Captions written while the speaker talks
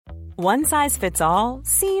One size fits all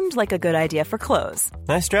seemed like a good idea for clothes.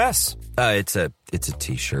 Nice dress. It's a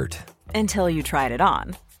t-shirt. Until you tried it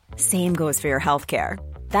on. Same goes for your healthcare.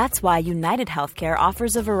 That's why United Healthcare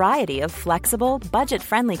offers a variety of flexible,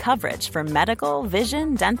 budget-friendly coverage for medical,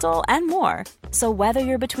 vision, dental, and more. So whether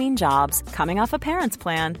you're between jobs, coming off a parent's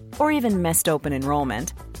plan, or even missed open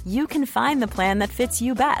enrollment, you can find the plan that fits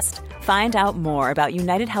you best. Find out more about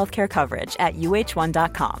United Healthcare coverage at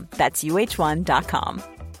uh1.com. That's uh1.com.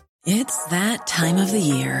 It's that time of the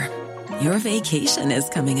year. Your vacation is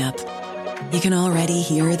coming up. You can already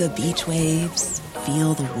hear the beach waves,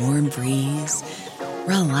 feel the warm breeze,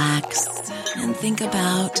 relax, and think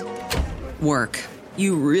about work.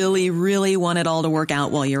 You really, really want it all to work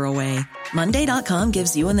out while you're away. Monday.com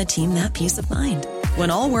gives you and the team that peace of mind.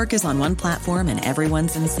 When all work is on one platform and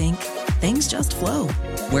everyone's in sync, things just flow.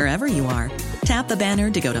 Wherever you are, tap the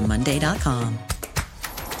banner to go to Monday.com.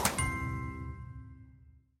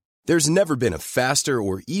 There's never been a faster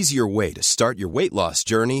or easier way to start your weight loss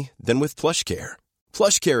journey than with PlushCare.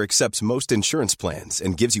 PlushCare accepts most insurance plans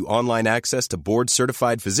and gives you online access to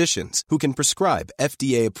board-certified physicians who can prescribe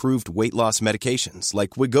FDA-approved weight loss medications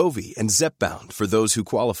like Wegovy and Zepbound for those who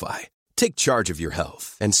qualify. Take charge of your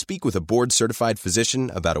health and speak with a board-certified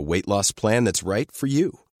physician about a weight loss plan that's right for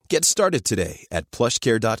you. Get started today at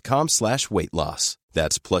plushcare.com/weight loss.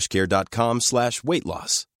 That's plushcare.com/weight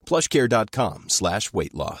loss.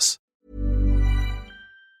 plushcare.com/weight loss.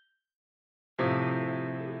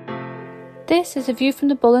 This is a View from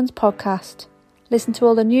the Bullens podcast. Listen to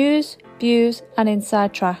all the news, views and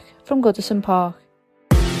inside track from Goodison Park.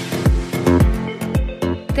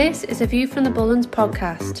 This is a View from the Bullens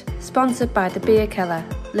podcast, sponsored by the Beer Killer,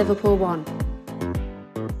 Liverpool One.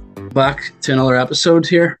 Back to another episode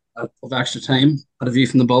here of Extra Time at A View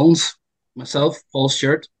from the Bullens. Myself, Paul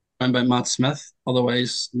Stewart, joined by Matt Smith,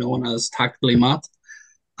 otherwise known as Tactically Matt,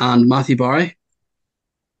 and Matthew Barry.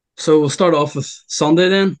 So we'll start off with Sunday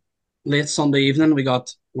then. Late Sunday evening, we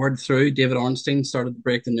got word through. David Ornstein started to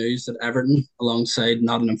break the news that Everton, alongside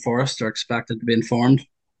Nottingham Forest, are expected to be informed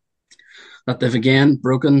that they've again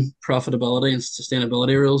broken profitability and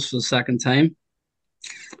sustainability rules for the second time.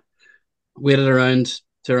 Waited around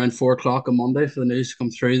 4 o'clock on Monday for the news to come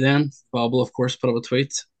through then. Bobble, of course, put up a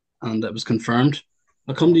tweet and it was confirmed.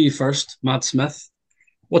 I'll come to you first, Matt Smith.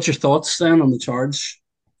 What's your thoughts then on the charge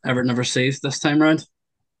Everton have received this time round?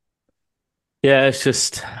 Yeah, it's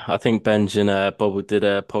just, I think Benj and Bobble did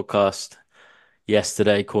a podcast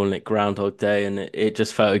yesterday calling it Groundhog Day, and it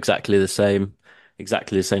just felt exactly the same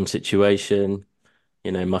situation.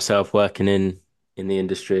 You know, myself working in the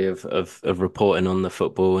industry of reporting on the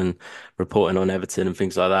football and reporting on Everton and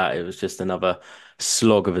things like that. It was just another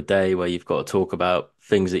slog of a day where you've got to talk about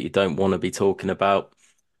things that you don't want to be talking about.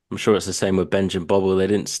 I'm sure it's the same with Benj and Bobble. They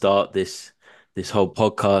didn't start this whole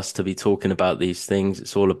podcast to be talking about these things.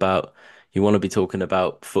 It's all about, you want to be talking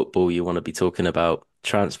about football, you want to be talking about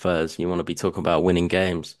transfers, you want to be talking about winning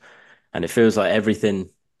games. And it feels like everything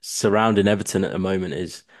surrounding Everton at the moment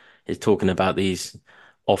is talking about these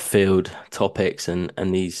off-field topics and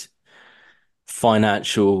these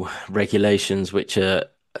financial regulations which are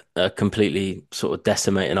completely sort of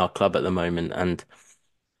decimating our club at the moment. And,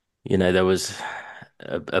 you know, there was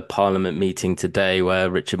a Parliament meeting today where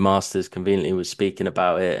Richard Masters conveniently was speaking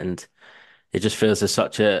about it, and it just feels there's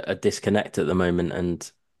such a disconnect at the moment.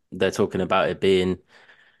 And they're talking about it being,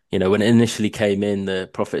 you know, when it initially came in, the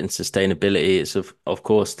profit and sustainability, it's of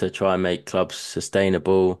course to try and make clubs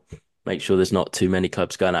sustainable, make sure there's not too many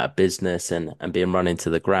clubs going out of business and being run into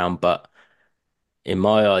the ground. But in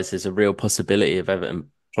my eyes, there's a real possibility of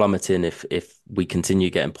Everton plummeting if we continue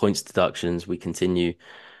getting points deductions, we continue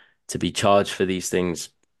to be charged for these things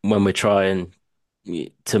when we're trying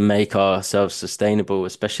to make ourselves sustainable,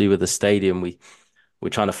 especially with the stadium. We're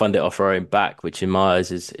trying to fund it off our own back, which in my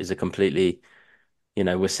eyes is a completely, you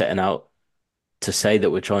know, we're setting out to say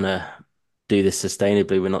that we're trying to do this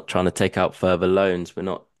sustainably. We're not trying to take out further loans. We're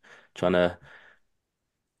not trying to,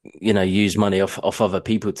 you know, use money off other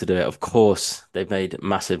people to do it. Of course, they've made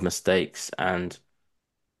massive mistakes, and,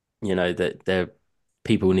 you know, that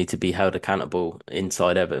people need to be held accountable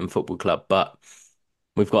inside Everton Football Club. But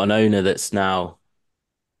we've got an owner that's now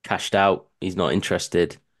cashed out. He's not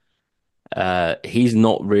interested. He's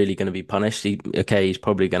not really going to be punished. He's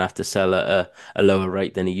probably going to have to sell at a lower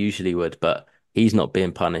rate than he usually would, but he's not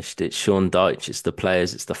being punished. It's Sean Dyche, it's the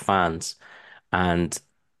players, it's the fans. And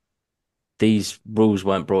these rules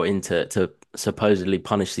weren't brought in to supposedly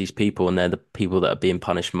punish these people, and they're the people that are being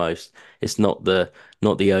punished most. It's not the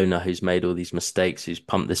owner who's made all these mistakes, who's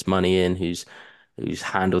pumped this money in, who's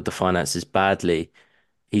handled the finances badly.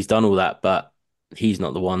 He's done all that, but he's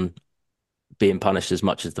not the one being punished as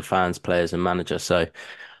much as the fans, players, and manager. So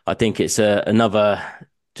I think it's another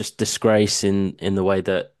just disgrace in the way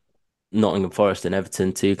that Nottingham Forest and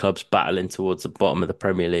Everton, two clubs battling towards the bottom of the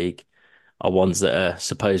Premier League, are ones that are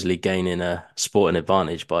supposedly gaining a sporting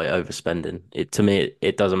advantage by overspending. To me,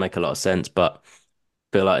 it doesn't make a lot of sense, but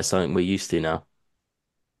I feel like it's something we're used to now.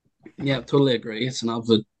 Yeah, totally agree. It's an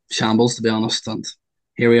absolute shambles, to be honest. And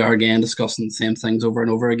here we are again discussing the same things over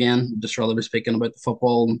and over again. I'd just rather be speaking about the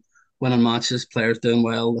football and winning matches, players doing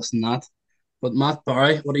well, this and that. But Matt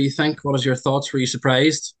Barry, what do you think? What is your thoughts? Were you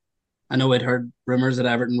surprised? I know I'd heard rumours that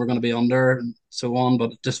Everton were going to be under and so on,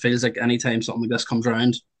 but it just feels like anytime something like this comes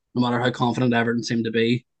around, no matter how confident Everton seem to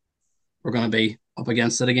be, we're going to be up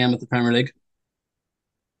against it again with the Premier League.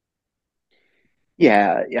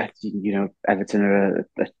 Yeah. Everton are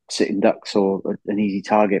a sitting ducks or an easy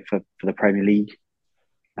target for the Premier League.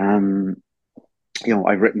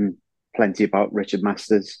 I've written plenty about Richard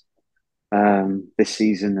Masters this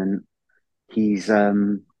season, and he's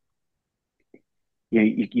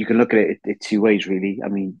you can look at it two ways really. I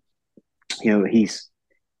mean, he's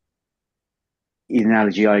the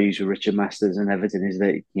analogy I use with Richard Masters and Everton is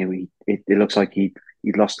that it looks like he'd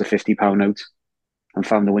lost a £50 note and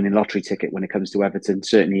found the winning lottery ticket when it comes to Everton,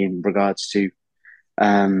 certainly in regards to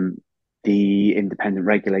the independent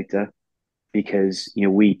regulator, because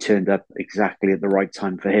we turned up exactly at the right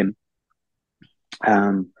time for him.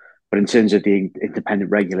 But in terms of the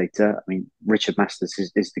independent regulator, I mean, Richard Masters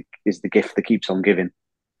is the gift that keeps on giving,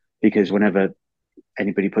 because whenever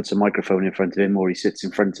anybody puts a microphone in front of him or he sits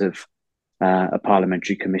in front of a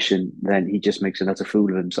parliamentary commission, then he just makes an utter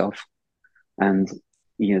fool of himself. And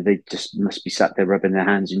they just must be sat there rubbing their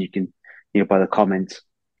hands, and you can, by the comment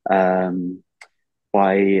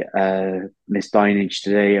by Miss Dinage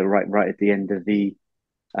today, right at the end of the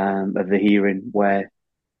hearing, where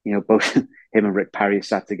both him and Rick Parry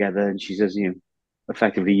sat together, and she says,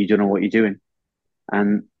 effectively, you don't know what you're doing,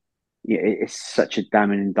 and it's such a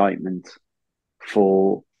damning indictment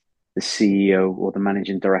for the CEO or the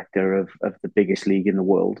managing director of the biggest league in the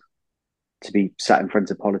world to be sat in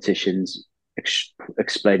front of politicians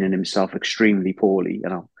explaining himself extremely poorly.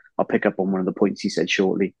 And I'll pick up on one of the points he said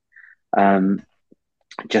shortly.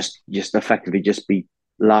 Just effectively just be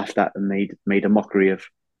laughed at and made a mockery of,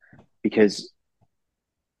 because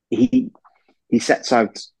he sets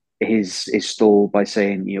out his stall by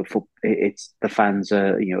saying, it's the fans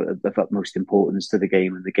are, of utmost importance to the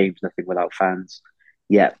game, and the game's nothing without fans.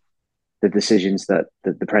 Yet the decisions that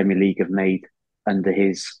the Premier League have made under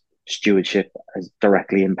his stewardship has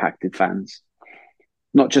directly impacted fans,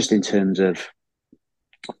 not just in terms of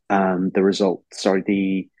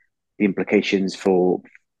the implications for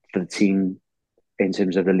the team in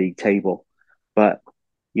terms of the league table, but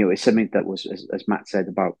it's something that was, as Matt said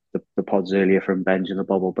about the pods earlier from Benj and the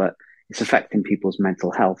Bubble, but it's affecting people's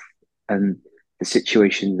mental health and the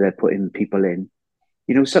situations they're putting people in.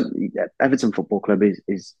 Everton Football Club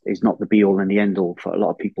is not the be all and the end all for a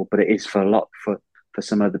lot of people, but it is for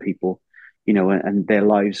some other people, and their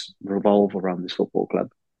lives revolve around this football club.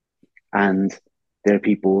 And there are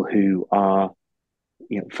people who are,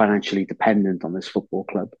 financially dependent on this football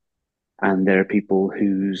club. And there are people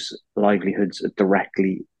whose livelihoods are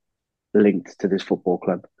directly linked to this football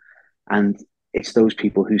club. And it's those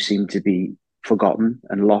people who seem to be forgotten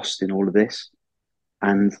and lost in all of this.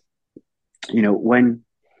 And,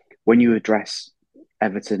 when you address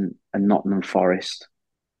Everton and Nottingham Forest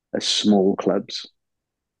as small clubs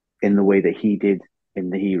in the way that he did in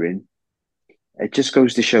the hearing, it just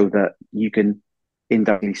goes to show that you can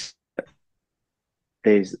indirectly say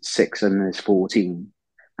there's 6 and there's 14.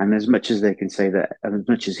 And as much as they can say that, and as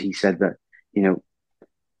much as he said that,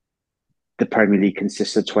 the Premier League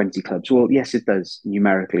consists of 20 clubs. Well, yes, it does.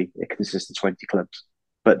 Numerically, it consists of 20 clubs.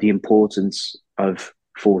 But the importance of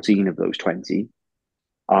 14 of those 20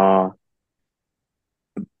 are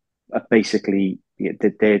basically,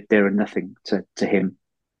 they're nothing to him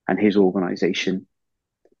and his organisation,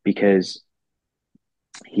 because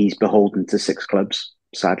he's beholden to 6 clubs,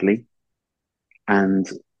 sadly. And,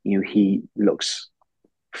 he looks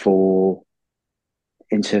for,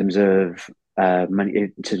 in terms of money,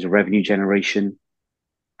 in terms of revenue generation,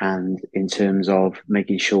 and in terms of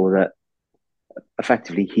making sure that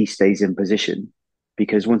effectively he stays in position,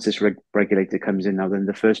 because once this regulator comes in now, then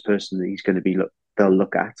the first person that they'll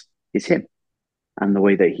look at is him and the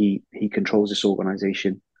way that he controls this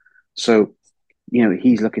organisation. So,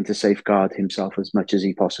 he's looking to safeguard himself as much as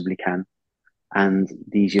he possibly can. And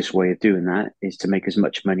the easiest way of doing that is to make as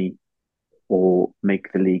much money or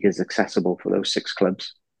make the league as accessible for those 6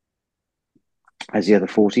 clubs as the other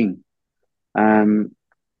 14. One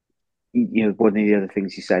of the other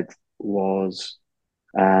things he said was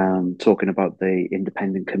talking about the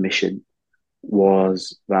independent commission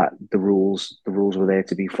was that the rules were there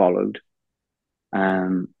to be followed.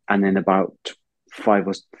 And then about 5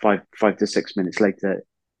 to 6 minutes later,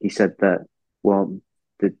 he said that, well,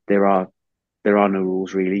 there are no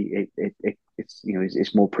rules really. It's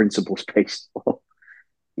it's more principles based.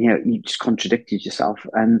 You just contradicted yourself,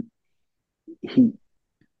 and he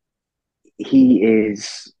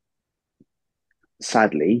is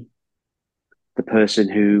sadly the person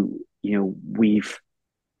who we've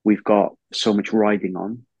got so much riding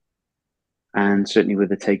on, and certainly with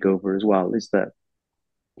the takeover as well, is that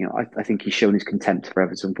I think he's shown his contempt for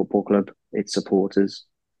Everton Football Club, its supporters,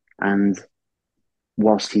 and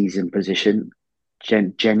whilst he's in position,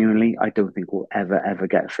 genuinely, I don't think we'll ever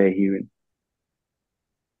get a fair hearing.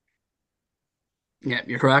 Yeah,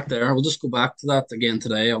 you're correct there. We'll just go back to that again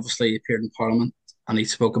today. Obviously, he appeared in Parliament and he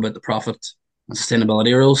spoke about the profit and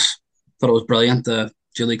sustainability rules. Thought it was brilliant.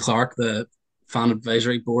 Julie Clark, the fan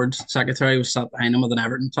advisory board secretary, was sat behind him with an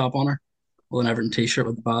Everton top on her, with an Everton t-shirt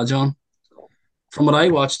with the badge on. From what I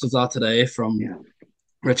watched of that today from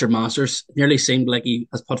Richard Masters, it nearly seemed like he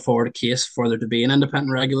has put forward a case for there to be an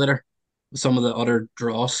independent regulator with some of the other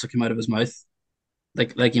dross that came out of his mouth.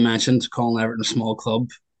 Like you mentioned, calling Everton a small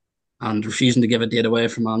club and refusing to give a date away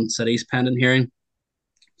for Man City's pending hearing.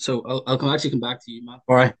 So I'll actually come back to you, Matt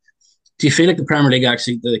Barry. Do you feel like the Premier League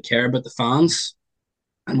actually do they care about the fans?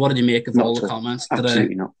 And what did you make of all the comments today?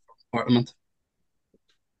 Absolutely not. Parliament.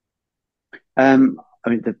 I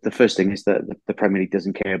mean, the first thing is that the Premier League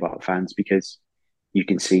doesn't care about fans because you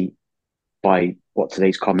can see by what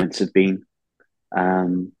today's comments have been.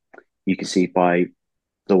 You can see by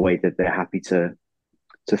the way that they're happy to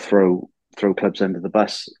throw clubs under the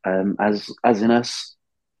bus, as in us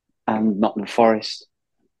and Nottingham Forest.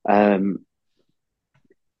 You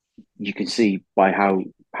can see by how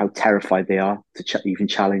terrified they are to even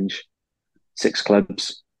challenge 6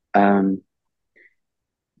 clubs.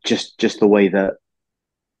 Just the way that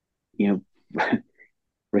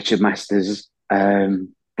Richard Masters,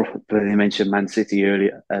 they mentioned Man City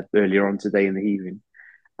earlier on today in the evening,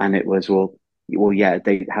 and it was yeah, a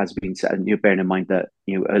date has been set. And you're bearing in mind that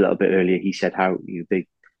a little bit earlier he said how they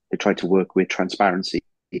tried to work with transparency,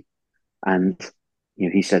 and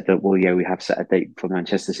he said that yeah, we have set a date for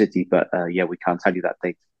Manchester City, but yeah, we can't tell you that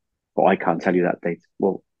date, or I can't tell you that date.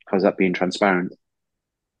 Well, how's that being transparent?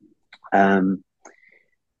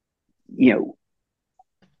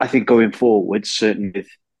 I think going forward, certainly with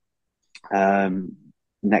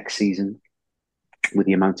next season, with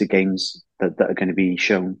the amount of games that are going to be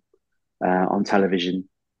shown on television,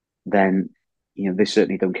 then they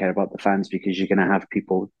certainly don't care about the fans, because you're going to have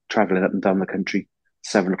people travelling up and down the country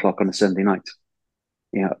 7 o'clock on a Sunday night,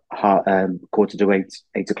 7:45,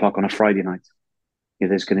 8 o'clock on a Friday night.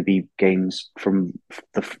 There's going to be games from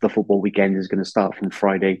the football weekend is going to start from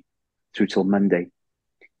Friday through till Monday.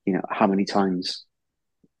 How many times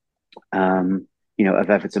have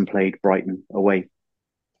Everton played Brighton away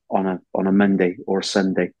on a Monday or a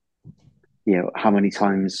Sunday? How many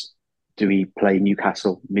times do we play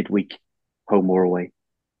Newcastle midweek, home or away?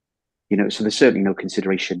 So there's certainly no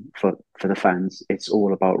consideration for the fans. It's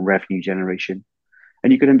all about revenue generation,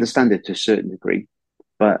 and you can understand it to a certain degree,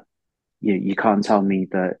 but you can't tell me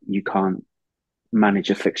that you can't manage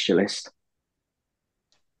a fixture list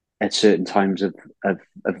at certain times of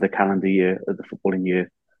the calendar year, of the footballing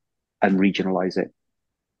year, and regionalise it.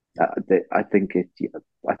 I think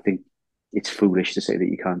it's foolish to say that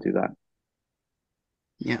you can't do that.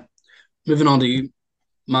 Yeah. Moving on to you,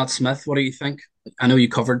 Matt Smith. What do you think? I know you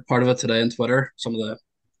covered part of it today on Twitter, some of the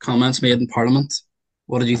comments made in Parliament.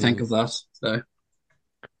 What did you think of that today?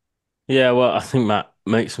 Yeah, well, I think Matt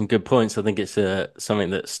makes some good points. I think it's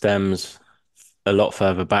something that stems a lot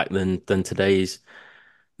further back than today's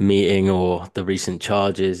meeting or the recent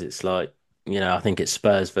charges. It's like, I think it's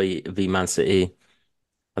Spurs v Man City.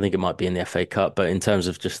 I think it might be in the FA Cup, but in terms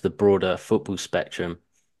of just the broader football spectrum,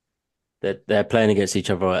 they're playing against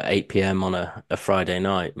each other at 8 p.m. on a Friday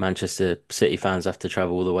night. Manchester City fans have to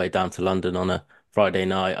travel all the way down to London on a Friday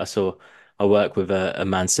night. I work with a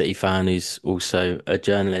Man City fan who's also a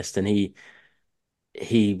journalist, and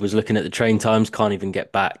he was looking at the train times, can't even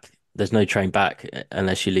get back. There's no train back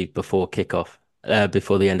unless you leave before kickoff,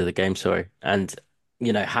 before the end of the game, sorry. And,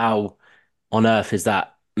 how on earth is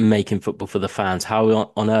that making football for the fans?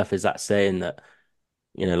 How on earth is that saying that,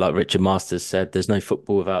 like Richard Masters said, there's no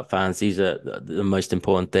football without fans. These are the most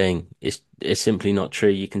important thing. It's simply not true.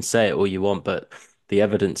 You can say it all you want, but the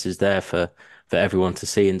evidence is there for everyone to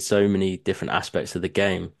see in so many different aspects of the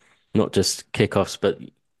game, not just kickoffs, but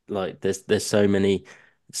like there's so many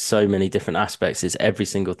so many different aspects. It's every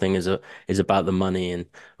single thing is about the money, and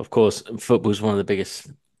of course, football is one of the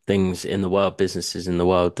biggest things in the world, businesses in the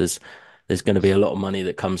world. There's going to be a lot of money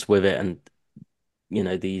that comes with it, and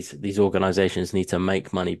these organizations need to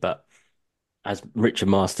make money. But as Richard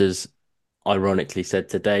Masters ironically said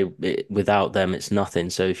today, without them, it's nothing.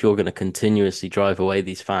 So if you're going to continuously drive away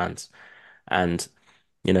these fans, and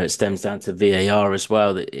it stems down to VAR as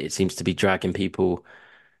well, that it seems to be dragging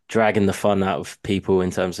the fun out of people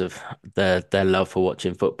in terms of their love for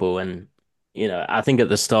watching football. And I think at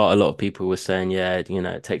the start, a lot of people were saying, yeah,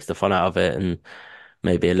 it takes the fun out of it, and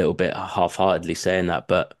maybe a little bit half-heartedly saying that,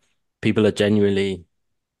 but people are genuinely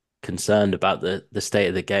concerned about the state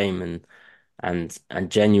of the game, and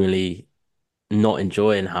genuinely not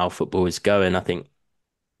enjoying how football is going. I think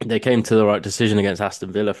they came to the right decision against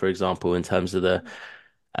Aston Villa, for example, in terms of the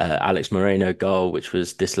Alex Moreno goal, which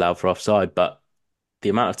was disallowed for offside. But the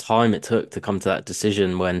amount of time it took to come to that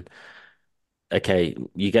decision, when, okay,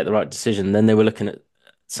 you get the right decision, then they were looking at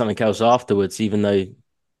something else afterwards, even though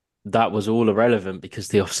that was all irrelevant because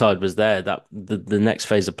the offside was there. That the next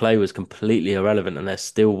phase of play was completely irrelevant, and they're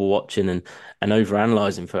still watching and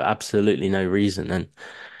overanalyzing for absolutely no reason. And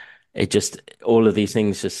it just, all of these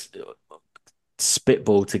things just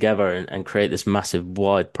spitball together and create this massive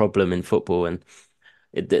wide problem in football. And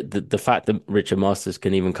the fact that Richard Masters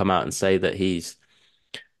can even come out and say that he's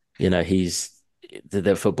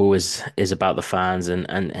that football is about the fans,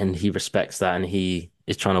 and he respects that, and he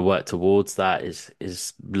is trying to work towards that,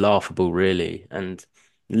 is laughable, really. And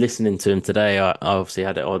listening to him today, I obviously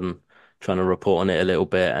had it on, trying to report on it a little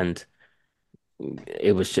bit, and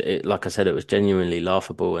like I said, it was genuinely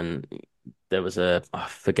laughable. And there was I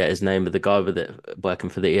forget his name, but the guy with it working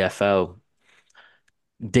for the EFL,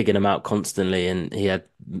 digging him out constantly, and he had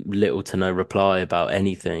little to no reply about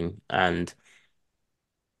anything. And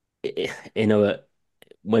you know,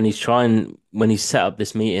 when he's set up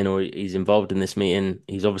this meeting, or he's involved in this meeting,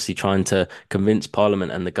 he's obviously trying to convince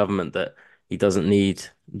Parliament and the government that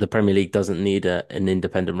the Premier League doesn't need an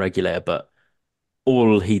independent regulator. But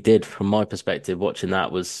all he did, from my perspective, watching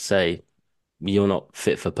that, was say, you're not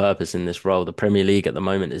fit for purpose in this role. The Premier League at the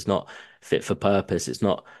moment is not fit for purpose. It's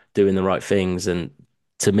not doing the right things. And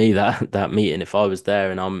to me, that meeting, if I was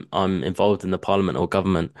there and I'm involved in the Parliament or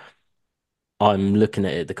government, I'm looking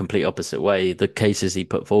at it the complete opposite way. The cases he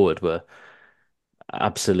put forward were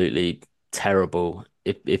absolutely terrible.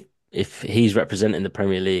 If he's representing the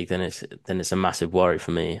Premier League, then it's a massive worry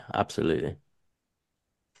for me. Absolutely.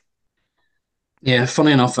 Yeah,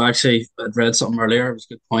 funny enough, actually, I'd read something earlier. It was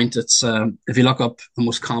a good point. It's if you look up the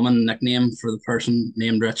most common nickname for the person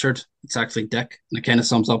named Richard, it's actually Dick, and it kind of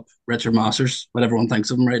sums up Richard Masters, what everyone thinks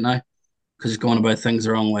of him right now, because he's going about things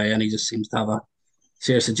the wrong way, and he just seems to have a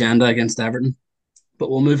serious agenda against Everton. But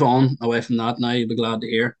we'll move on away from that now. You'll be glad to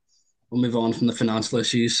hear. We'll move on from the financial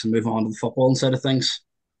issues and move on to the football side of things.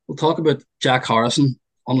 We'll talk about Jack Harrison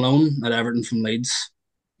on loan at Everton from Leeds.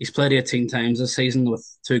 He's played 18 times this season with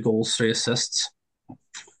 2 goals, 3 assists.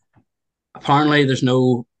 Apparently, there's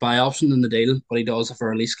no buy option in the deal, but he does have a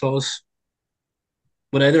release clause.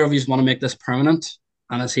 Would either of you want to make this permanent?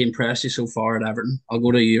 And has he impressed you so far at Everton? I'll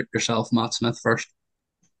go to yourself, Matt Smith, first.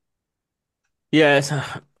 Yeah,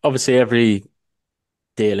 obviously every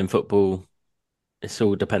deal in football, it's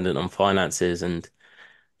all dependent on finances. And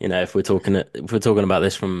if we're talking about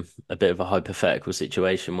this from a bit of a hypothetical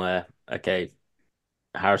situation where, okay,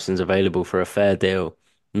 Harrison's available for a fair deal,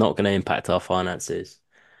 not going to impact our finances,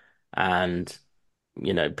 and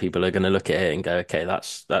people are going to look at it and go, okay,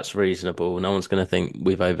 that's reasonable. No one's going to think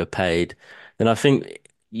we've overpaid. Then I think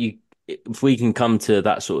if we can come to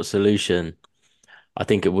that sort of solution, I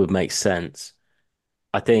think it would make sense.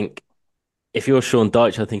 I think if you're Sean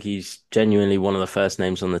Dyche, I think he's genuinely one of the first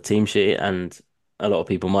names on the team sheet, and a lot of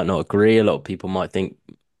people might not agree. A lot of people might think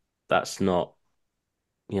that's not,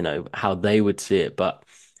 how they would see it. But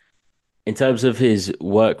in terms of his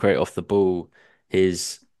work rate off the ball,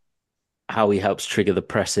 his how he helps trigger the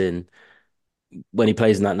press in when he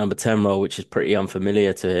plays in that number 10 role, which is pretty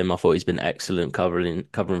unfamiliar to him. I thought he's been excellent covering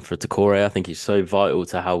for Doucouré. I think he's so vital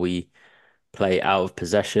to how we play out of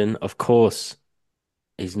possession. Of course,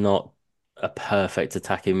 he's not a perfect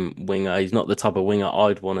attacking winger. He's not the type of winger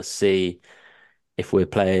I'd want to see if we're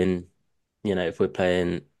playing, if we're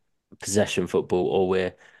playing possession football, or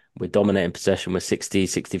we're dominating possession with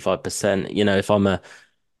 65%. If I'm a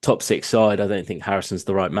top six side, I don't think Harrison's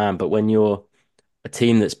the right man. But when you're a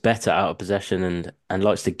team that's better out of possession and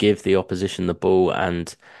likes to give the opposition the ball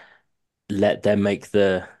and let them make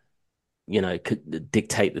dictate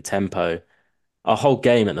the tempo, our whole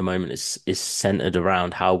game at the moment is centered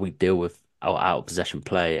around how we deal with our out of possession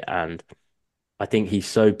play. And I think he's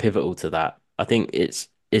so pivotal to that. I think it's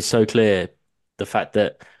so clear the fact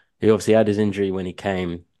that he obviously had his injury when he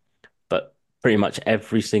came, but pretty much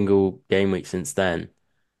every single game week since then,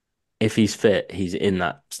 if he's fit, he's in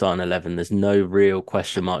that starting 11. There's no real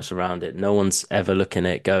question marks around it. No one's ever looking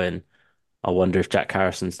at it going, I wonder if Jack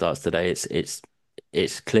Harrison starts today.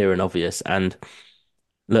 It's clear and obvious. And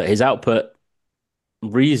look, his output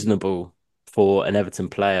reasonable for an Everton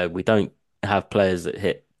player. We don't have players that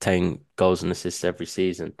hit 10 goals and assists every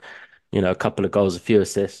season. A couple of goals, a few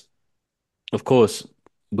assists. Of course,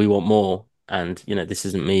 we want more. And, this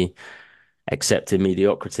isn't me accepting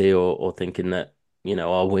mediocrity or thinking that,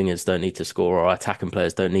 our wingers don't need to score or our attacking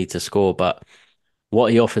players don't need to score. But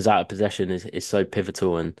what he offers out of possession is so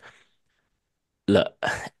pivotal. And look,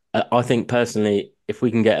 I think personally, if we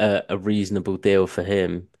can get a reasonable deal for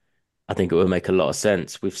him, I think it will make a lot of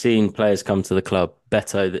sense. We've seen players come to the club,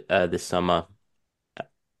 Beto this summer,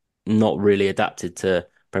 not really adapted to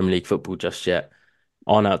Premier League football just yet.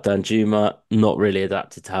 Arnaut Danjuma, not really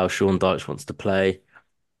adapted to how Sean Dyche wants to play.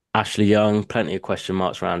 Ashley Young, plenty of question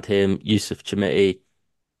marks around him. Yusuf Chamiti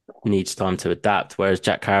needs time to adapt, whereas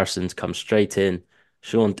Jack Harrison's come straight in.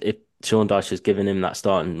 If Sean Dyche has given him that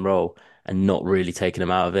starting role and not really taken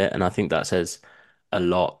him out of it, and I think that says a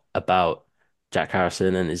lot about Jack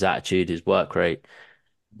Harrison and his attitude, his work rate,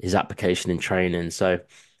 his application in training. So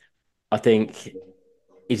I think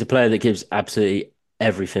he's a player that gives absolutely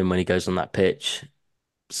everything when he goes on that pitch.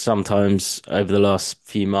 Sometimes over the last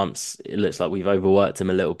few months, it looks like we've overworked him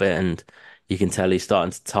a little bit, and you can tell he's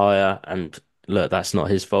starting to tire. And look, that's not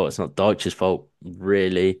his fault. It's not Dyche's fault,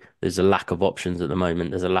 really. There's a lack of options at the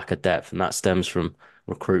moment. There's a lack of depth, and that stems from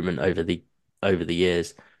recruitment over the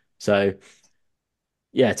years. So,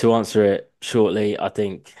 yeah, to answer it shortly, I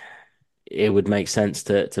think it would make sense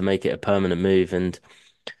to make it a permanent move, and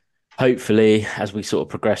hopefully, as we sort of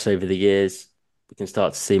progress over the years, we can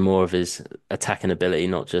start to see more of his attacking ability,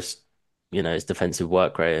 not just, his defensive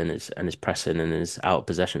work rate and his pressing and his out of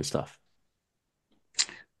possession stuff.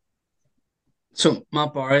 So,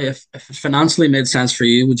 Matt Barry, if it financially made sense for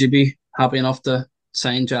you, would you be happy enough to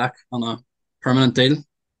sign Jack on a permanent deal?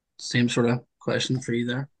 Same sort of question for you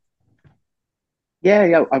there.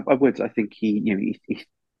 Yeah, I would. I think he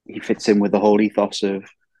fits in with the whole ethos of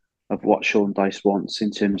what Sean Dyche wants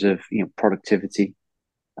in terms of productivity,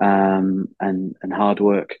 and hard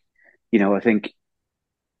work. I think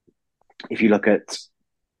if you look at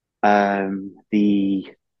the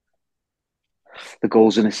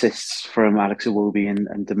goals and assists from Alex Iwobi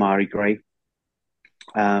and Demarai Gray,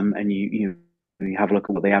 and you have a look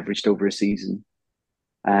at what they averaged over a season,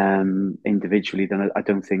 individually, then I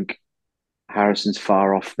don't think Harrison's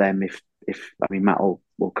far off them. If I mean, Matt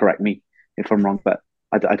will correct me if I'm wrong, but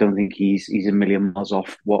I don't think he's a million miles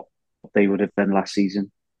off what they would have done last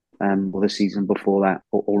season, or the season before that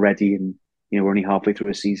already. And we're only halfway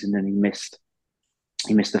through a season, and he missed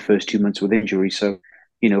the first 2 months with injury. So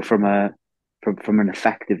from an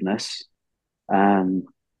effectiveness,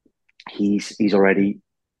 he's already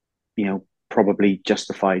probably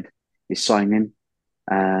justified his signing.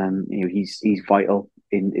 He's vital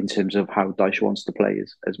in terms of how Dyche wants to play,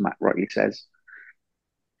 as Matt rightly says.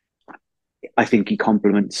 I think he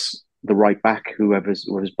complements the right back, whoever's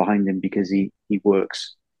behind him, because he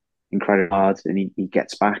works incredibly hard and he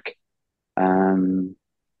gets back.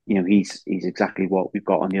 He's exactly what we've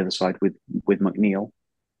got on the other side with McNeil,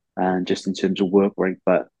 and just in terms of work rate.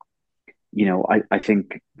 But I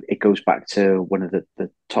think it goes back to one of the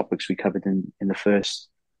topics we covered in the first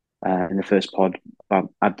pod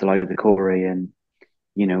about Abdoulaye Doucouré, and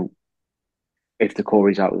if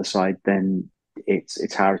Doucouré's out of the side, then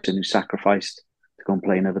it's Harrison who's sacrificed to go and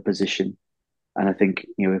play another position. And I think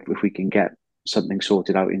if we can get something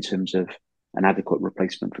sorted out in terms of an adequate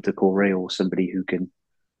replacement for Doucouré, or somebody who can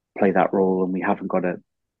play that role, and we haven't got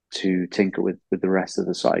to tinker with the rest of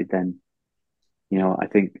the side, then I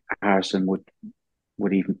think Harrison would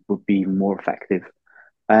be even more effective.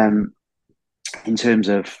 In terms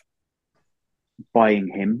of buying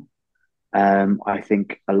him, I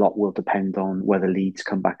think a lot will depend on whether Leeds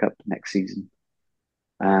come back up next season.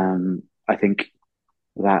 I think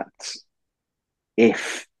that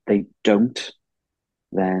if they don't,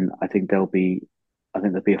 then I think there'll be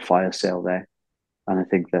a fire sale there, and I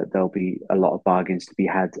think that there'll be a lot of bargains to be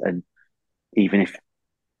had. And even if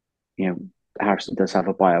Harrison does have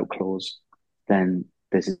a buyout clause, then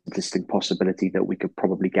there's a distinct possibility that we could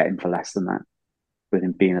probably get him for less than that, with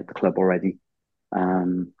him being at the club already.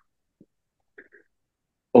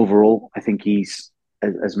 Overall, I think he's,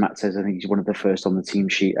 as Matt says, I think he's one of the first on the team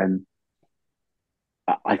sheet, and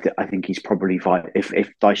I think he's probably if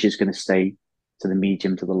Dyche is going to stay to the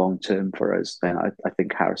medium to the long term for us, then I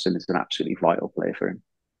think Harrison is an absolutely vital player for him.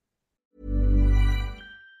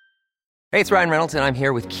 Hey, it's Ryan Reynolds, and I'm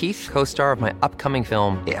here with Keith, co-star of my upcoming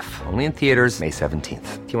film, If, only in theaters May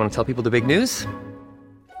 17th. Do you want to tell people the big news?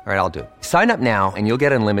 All right, I'll do it. Sign up now and you'll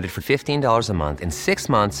get unlimited for $15 a month and 6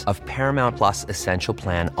 months of Paramount Plus Essential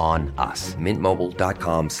Plan on us.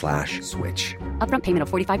 MintMobile.com/switch. Upfront payment of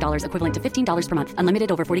 $45 equivalent to $15 per month.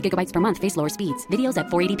 Unlimited over 40 gigabytes per month. Face lower speeds. Videos at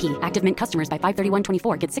 480p. Active Mint customers by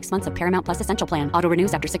 531.24 get 6 months of Paramount Plus Essential Plan. Auto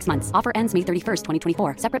renews after 6 months. Offer ends May 31st,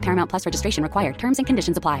 2024. Separate Paramount Plus registration required. Terms and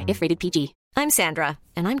conditions apply if rated PG. I'm Sandra,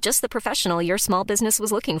 and I'm just the professional your small business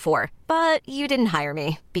was looking for. But you didn't hire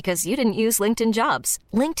me because you didn't use LinkedIn Jobs.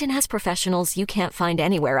 LinkedIn has professionals you can't find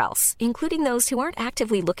anywhere else, including those who aren't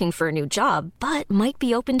actively looking for a new job, but might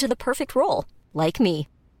be open to the perfect role, like me.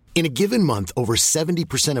 In a given month, over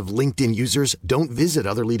 70% of LinkedIn users don't visit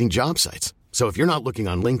other leading job sites. So if you're not looking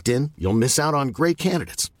on LinkedIn, you'll miss out on great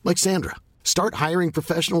candidates like Sandra. Start hiring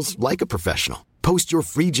professionals like a professional. Post your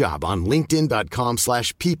free job on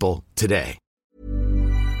linkedin.com/people today.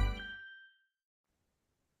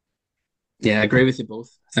 Yeah, I agree with you both.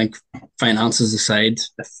 I think finances aside,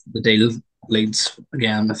 if the deal leads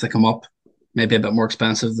again, if they come up, maybe a bit more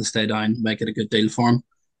expensive, they stay down, make it a good deal for them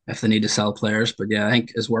if they need to sell players. But yeah, I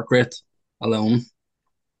think his work rate alone,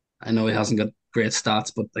 I know he hasn't got great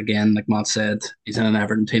stats, but again, like Matt said, he's in an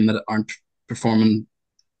Everton team that aren't performing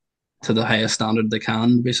to the highest standard they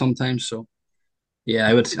can be sometimes. So yeah,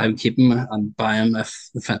 I would keep him and buy him if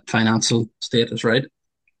the financial state is right.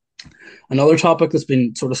 Another topic that's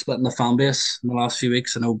been sort of splitting the fan base in the last few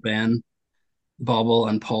weeks, I know Ben, Bobble,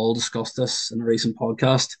 and Paul discussed this in a recent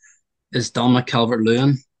podcast, is Dominic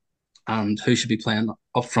Calvert-Lewin and who should be playing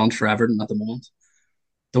up front for Everton at the moment.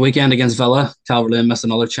 The weekend against Villa, Calvert-Lewin missed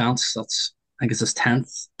another chance. I think it's his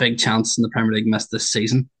 10th big chance in the Premier League missed this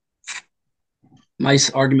season. My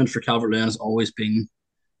argument for Calvert-Lewin has always been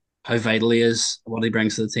how vital he is, what he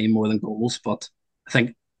brings to the team more than goals. But I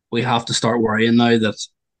think we have to start worrying now that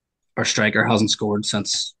our striker hasn't scored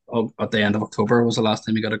since at the end of October was the last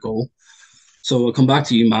time he got a goal. So we'll come back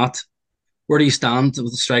to you, Matt. Where do you stand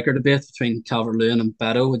with the striker debate between Calvert-Lewin and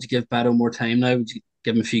Beto? Would you give Beto more time now? Would you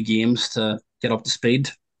give him a few games to get up to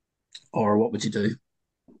speed? Or what would you do?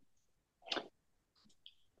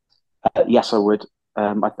 Yes, I would.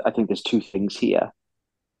 I think there's two things here.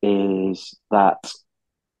 Is that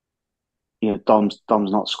Dom's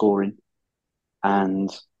not scoring, and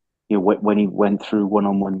when he went through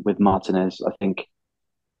one-on-one with Martinez, I think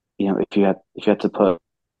if you had to put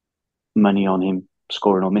money on him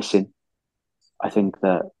scoring or missing, I think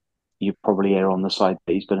that you probably err on the side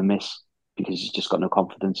that he's going to miss because he's just got no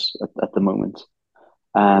confidence at the moment.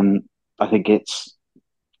 I think it's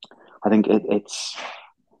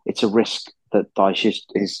a risk that Dyche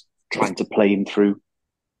is trying to play him through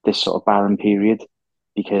this sort of barren period,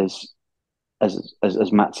 because as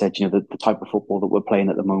Matt said, the type of football that we're playing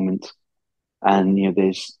at the moment, and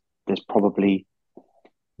there's probably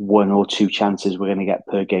one or two chances we're going to get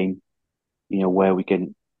per game, where we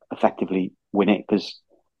can effectively win it, because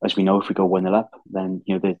as we know, if we go 1-0 up, then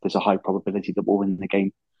there's a high probability that we'll win the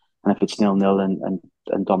game. And if it's 0-0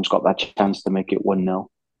 and Dom's got that chance to make it 1-0,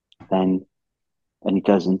 then and he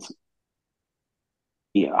doesn't,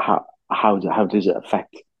 how does it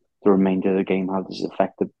affect the remainder of the game? How does it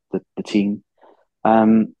affect the team?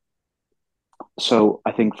 So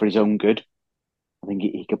I think for his own good, I think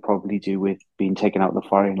he could probably do with being taken out of the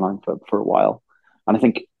firing line for a while. And I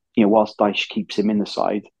think, whilst Dyche keeps him in the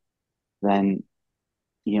side, then,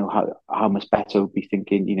 how must Beto be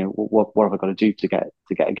thinking, what have I got to do to get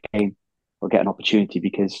a game or get an opportunity?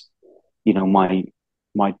 Because,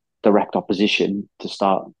 my direct opposition to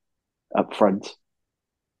start up front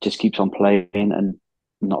just keeps on playing and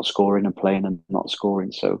not scoring and playing and not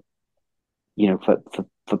scoring. So,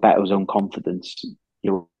 for Beto's own confidence,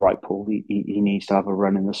 you're right, Paul. He needs to have a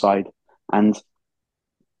run in the side, and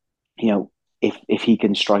if he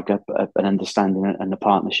can strike up an understanding and a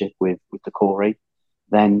partnership with Doucouré,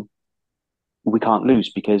 then we can't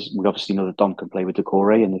lose, because we obviously know that Dom can play with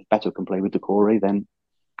Doucouré, and if Beto can play with Doucouré, then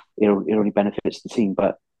it only benefits the team.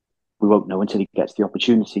 But we won't know until he gets the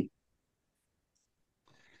opportunity.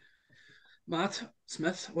 Matt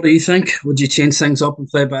Smith, what do you think? Would you change things up and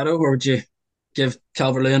play Beto, or would you give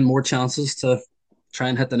Calvert-Lewin more chances to try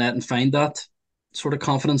and hit the net and find that sort of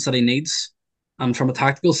confidence that he needs? And from a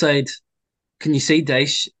tactical side, can you see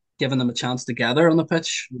Dyche giving them a chance together on the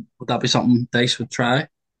pitch? Would that be something Dyche would try?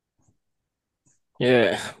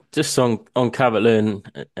 Yeah, just on Calvert-Lewin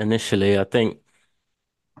initially, I think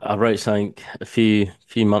I wrote something a few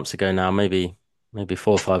months ago now, maybe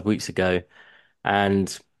 4 or 5 weeks ago,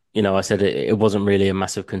 and I said it wasn't really a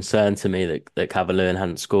massive concern to me that Calvert-Lewin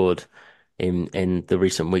hadn't scored in the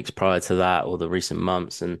recent weeks prior to that or the recent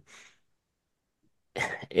months. And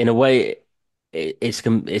in a way, it's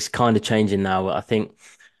kind of changing now. I think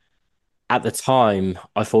at the time,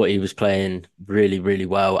 I thought he was playing really, really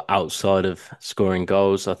well outside of scoring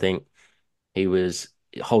goals. I think he was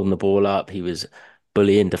holding the ball up. He was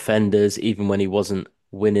bullying defenders. Even when he wasn't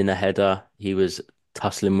winning a header, he was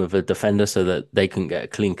tussling with a defender so that they couldn't get a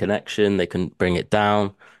clean connection. They couldn't bring it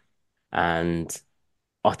down. And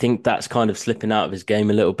I think that's kind of slipping out of his game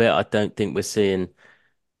a little bit. I don't think we're seeing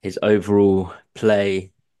his overall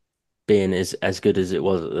play being as good as it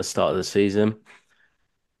was at the start of the season.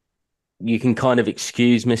 You can kind of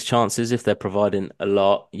excuse missed chances if they're providing a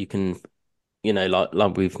lot. You can,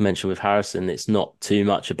 like we've mentioned with Harrison, it's not too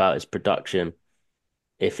much about his production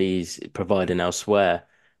if he's providing elsewhere.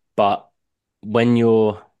 But when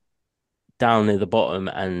you're down near the bottom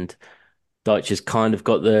and Dyche has kind of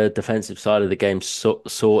got the defensive side of the game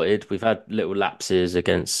sorted. We've had little lapses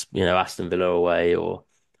against, Aston Villa away or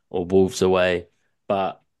Wolves away,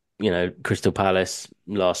 but Crystal Palace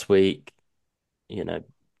last week,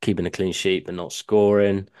 keeping a clean sheet but not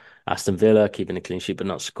scoring. Aston Villa keeping a clean sheet but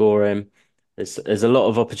not scoring. There's a lot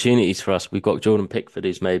of opportunities for us. We've got Jordan Pickford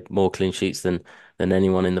who's made more clean sheets than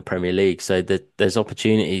anyone in the Premier League. So there's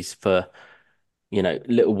opportunities for,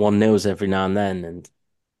 little 1-0s every now and then,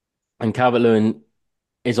 and Calvert-Lewin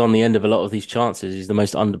is on the end of a lot of these chances. He's the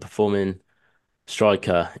most underperforming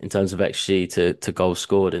striker in terms of XG to goals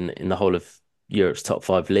scored in the whole of Europe's top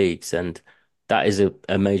 5 leagues. And that is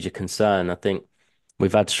a major concern. I think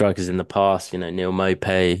we've had strikers in the past, Neil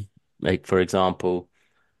Maupay, for example,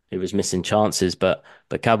 who was missing chances, but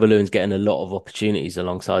Calvert-Lewin's getting a lot of opportunities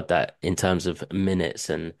alongside that in terms of minutes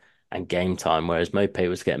and game time, whereas Maupay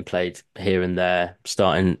was getting played here and there,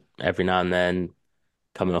 starting every now and then,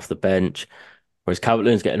 coming off the bench. Whereas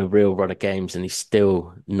Calvert-Lewin's getting a real run of games and he's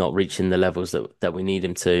still not reaching the levels that we need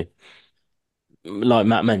him to. Like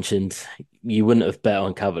Matt mentioned, you wouldn't have bet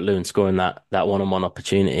on Calvert-Lewin scoring that one-on-one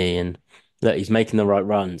opportunity. And look, he's making the right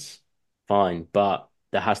runs, fine. But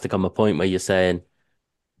there has to come a point where you're saying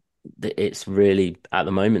that it's really, at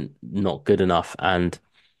the moment, not good enough. And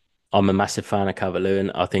I'm a massive fan of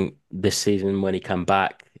Calvert-Lewin. I think this season when he came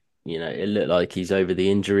back, it looked like he's over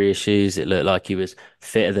the injury issues. It looked like he was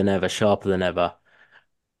fitter than ever, sharper than ever.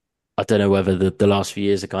 I don't know whether the last few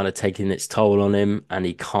years are kind of taking its toll on him and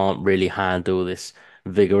he can't really handle this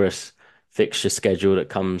vigorous fixture schedule that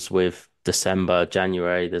comes with December,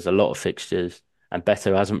 January. There's a lot of fixtures and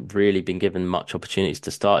Beto hasn't really been given much opportunities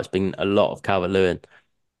to start. It's been a lot of Calvert-Lewin.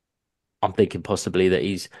 I'm thinking possibly that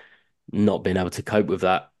he's not been able to cope with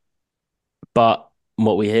that. But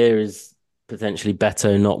what we hear is potentially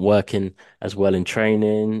Beto not working as well in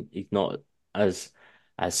training. He's not as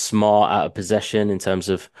smart out of possession in terms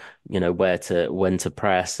of, when to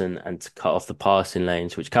press and to cut off the passing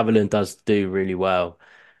lanes, which Calvert-Lewin does do really well.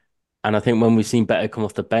 And I think when we've seen Beto come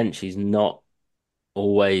off the bench, he's not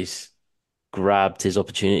always grabbed his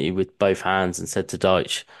opportunity with both hands and said to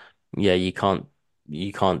Dyche, yeah, you can't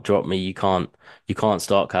drop me. You can't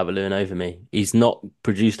start Calvert-Lewin over me. He's not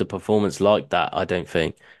produced a performance like that, I don't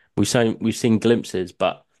think. We've seen glimpses,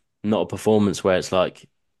 but not a performance where it's like,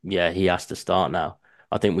 yeah, he has to start now.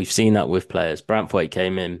 I think we've seen that with players. Branthwaite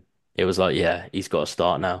came in, it was like, yeah, he's got to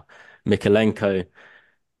start now. Mykolenko,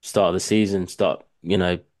 start of the season,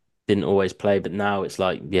 didn't always play, but now it's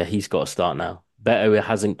like, yeah, he's got to start now. Beto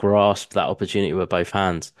hasn't grasped that opportunity with both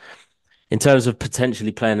hands. In terms of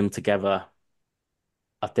potentially playing them together,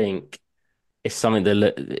 I think it's something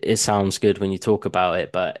that it sounds good when you talk about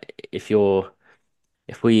it, but if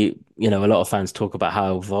we, a lot of fans talk about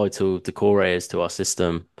how vital Doucouré is to our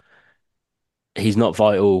system. He's not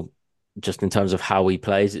vital just in terms of how he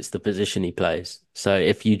plays, it's the position he plays. So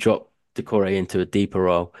if you drop Doucouré into a deeper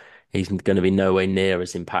role, he's going to be nowhere near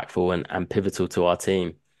as impactful and pivotal to our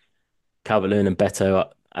team. Calvert-Lewin and Beto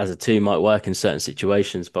as a two might work in certain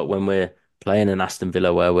situations, but when we're playing in Aston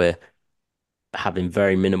Villa where we're having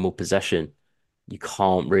very minimal possession, you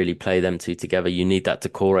can't really play them two together. You need that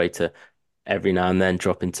Doucouré to every now and then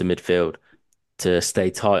drop into midfield, to stay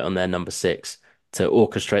tight on their number 6, to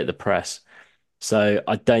orchestrate the press. So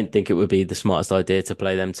I don't think it would be the smartest idea to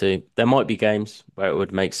play them two. There might be games where it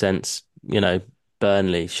would make sense,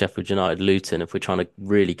 Burnley, Sheffield United, Luton, if we're trying to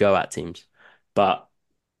really go at teams. But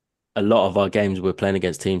a lot of our games we're playing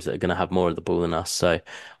against teams that are going to have more of the ball than us. So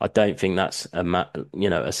I don't think that's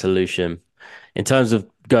a solution. In terms of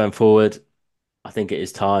going forward, I think it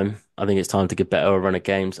is time. I think it's time to give Beto a run of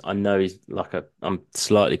games. I know I'm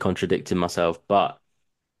slightly contradicting myself, but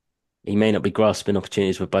he may not be grasping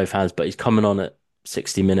opportunities with both hands, but he's coming on at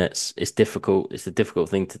 60 minutes. It's difficult. It's a difficult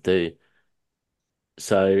thing to do.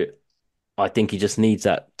 So I think he just needs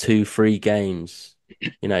that 2-3 games.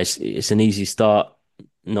 It's an easy start,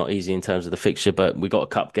 not easy in terms of the fixture, but we got a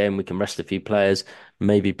cup game. We can rest a few players,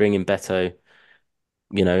 maybe bring in Beto,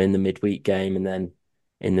 in the midweek game, and then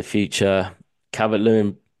in the future,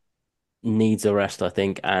 Calvert-Lewin needs a rest, I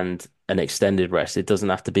think, and an extended rest. It doesn't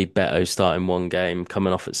have to be Beto starting one game,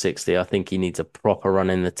 coming off at 60. I think he needs a proper run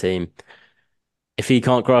in the team. If he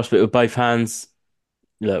can't grasp it with both hands,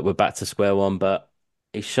 look, we're back to square one, but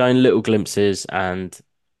he's shown little glimpses, and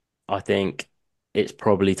I think it's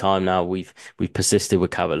probably time now. We've persisted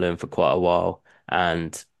with Calvert-Lewin for quite a while,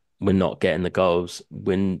 and we're not getting the goals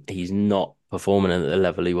when he's not performing at the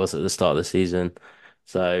level he was at the start of the season.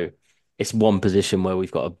 So it's one position where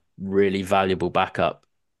we've got a really valuable backup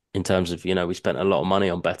in terms of, we spent a lot of money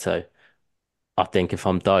on Beto. I think if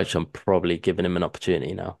I'm Dyche, I'm probably giving him an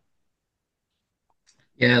opportunity now.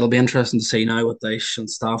 Yeah, it'll be interesting to see now what Dyche and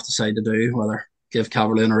staff decide to do, whether give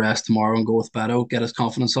Calvert-Lewin a rest tomorrow and go with Beto, get his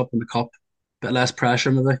confidence up in the cup, bit less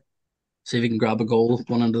pressure maybe, see if he can grab a goal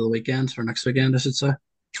one into the weekend, or next weekend, I should say.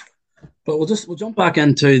 But we'll jump back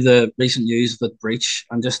into the recent news of the breach,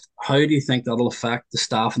 and just how do you think that'll affect the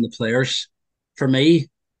staff and the players? For me,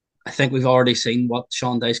 I think we've already seen what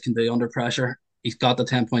Sean Dyche can do under pressure. He's got the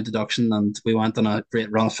 10-point deduction, and we went on a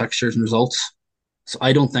great run of fixtures and results. So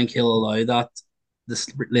I don't think he'll allow this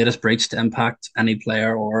latest breach to impact any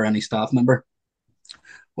player or any staff member.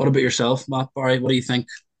 What about yourself, Matt Barry? What do you think?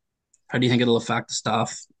 How do you think it'll affect the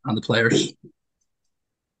staff and the players?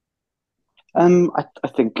 I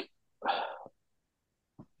think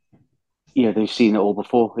they've seen it all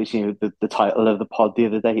before. The title of the pod the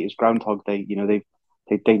other day is Groundhog Day.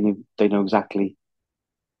 They know exactly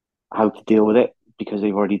how to deal with it because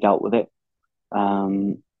they've already dealt with it.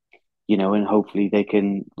 And hopefully they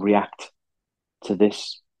can react to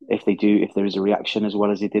this if there is a reaction, as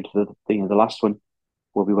well as they did for the last one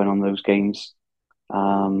where we went on those games.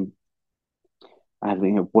 And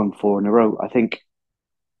won 4 in a row. I think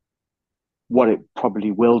what it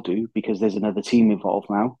probably will do, because there's another team involved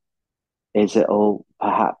now, is it'll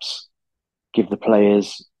perhaps give the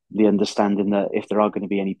players the understanding that if there are going to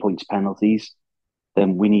be any points penalties,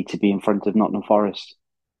 then we need to be in front of Nottingham Forest.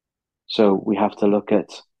 So we have to look at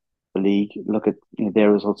the league, look at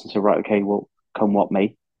their results and say, right, okay, well, come what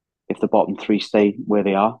may, if the bottom 3 stay where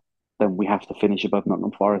they are, then we have to finish above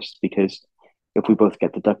Nottingham Forest, because if we both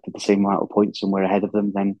get deducted the same amount of points and we're ahead of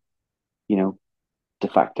them, then, de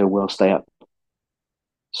facto we'll stay up.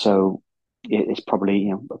 So it's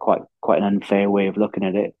probably, quite an unfair way of looking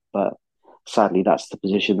at it. But sadly, that's the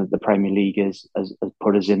position that the Premier League has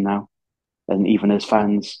put us in now. And even as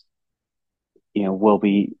fans, we'll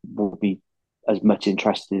be as much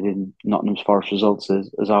interested in Nottingham Forest results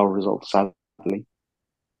as our results, sadly.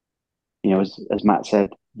 As Matt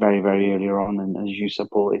said very, very earlier on, and as you said,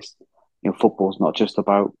 Paul, football's not just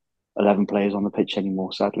about 11 players on the pitch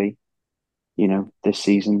anymore, sadly. This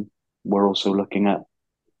season, we're also looking at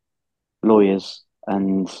lawyers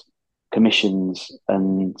and commissions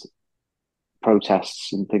and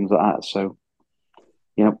protests and things like that. So,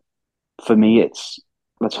 for me,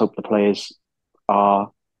 let's hope the players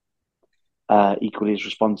are equally as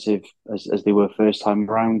responsive as they were first time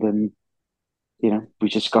around, and we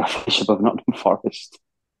just got to finish above Nottingham Forest.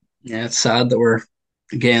 Yeah, it's sad that we're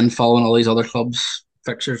again following all these other clubs'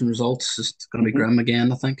 fixtures and results. It's going to be grim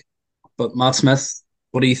again, I think. But Matt Smith,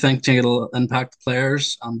 what do you think? Do you think it'll impact the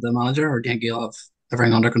players and the manager, or do you think he'll have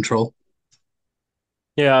everything under control?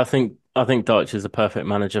 Yeah, I think Dyche is the perfect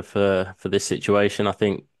manager for this situation. I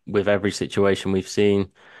think with every situation we've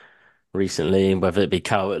seen recently, whether it be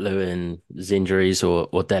Calvert-Lewin's injuries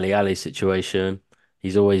or Dele Alli's situation,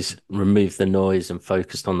 he's always removed the noise and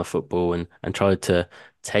focused on the football and tried to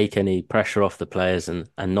take any pressure off the players and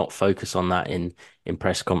not focus on that in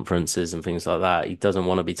press conferences and things like that. He doesn't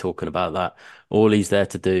want to be talking about that. All he's there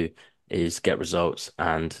to do is get results.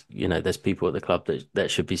 And, there's people at the club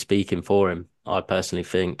that should be speaking for him. I personally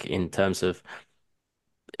think, in terms of,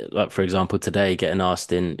 like, for example, today getting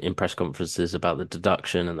asked in press conferences about the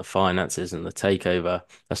deduction and the finances and the takeover,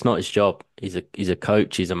 that's not his job. He's a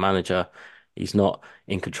coach, he's a manager. He's not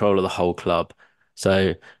in control of the whole club.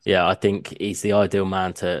 So yeah, I think he's the ideal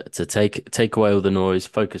man to take away all the noise,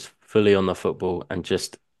 focus fully on the football, and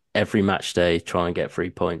just every match day try and get 3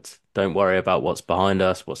 points. Don't worry about what's behind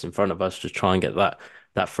us, what's in front of us. Just try and get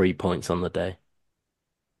that 3 points on the day.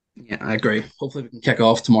 Yeah, I agree. Hopefully we can kick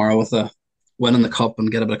off tomorrow with a win in the cup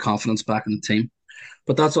and get a bit of confidence back in the team.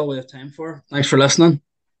 But that's all we have time for. Thanks for listening.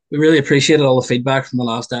 We really appreciated all the feedback from the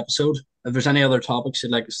last episode. If there's any other topics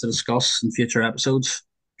you'd like us to discuss in future episodes,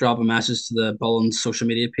 drop a message to the Bullen social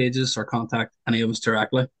media pages or contact any of us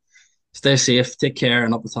directly. Stay safe, take care,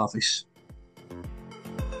 and up the toffees.